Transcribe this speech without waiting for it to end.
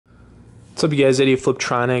What's up, you guys? Eddie of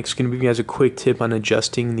Fliptroniks. Going to give you guys a quick tip on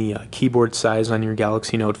adjusting the keyboard size on your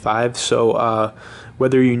Galaxy Note 5. So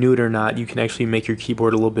whether you knew it or not, you can actually make your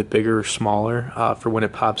keyboard a little bit bigger or smaller for when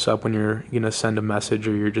it pops up when you're going to send a message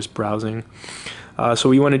or you're just browsing. So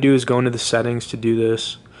what you want to do is go into the settings to do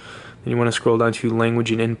this. Then you want to scroll down to language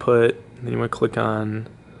and input. Then you want to click on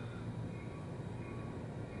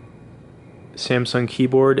Samsung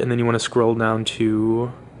keyboard, and then you want to scroll down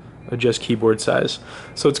to adjust keyboard size.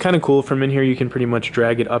 So it's kind of cool. From in here you can pretty much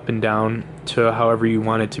drag it up and down to however you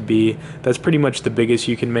want it to be. That's pretty much the biggest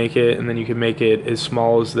you can make it, and then you can make it as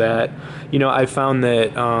small as that. You know, I found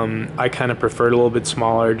that I kind of prefer it a little bit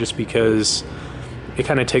smaller just because it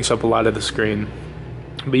kind of takes up a lot of the screen.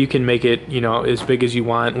 But you can make it, you know, as big as you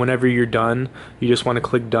want. Whenever you're done, you just want to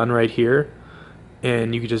click done right here,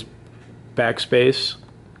 and you can just backspace,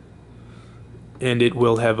 and it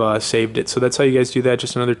will have saved it. So that's how you guys do that.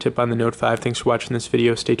 Just another tip on the Note 5. Thanks for watching this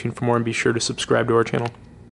video. Stay tuned for more, and be sure to subscribe to our channel.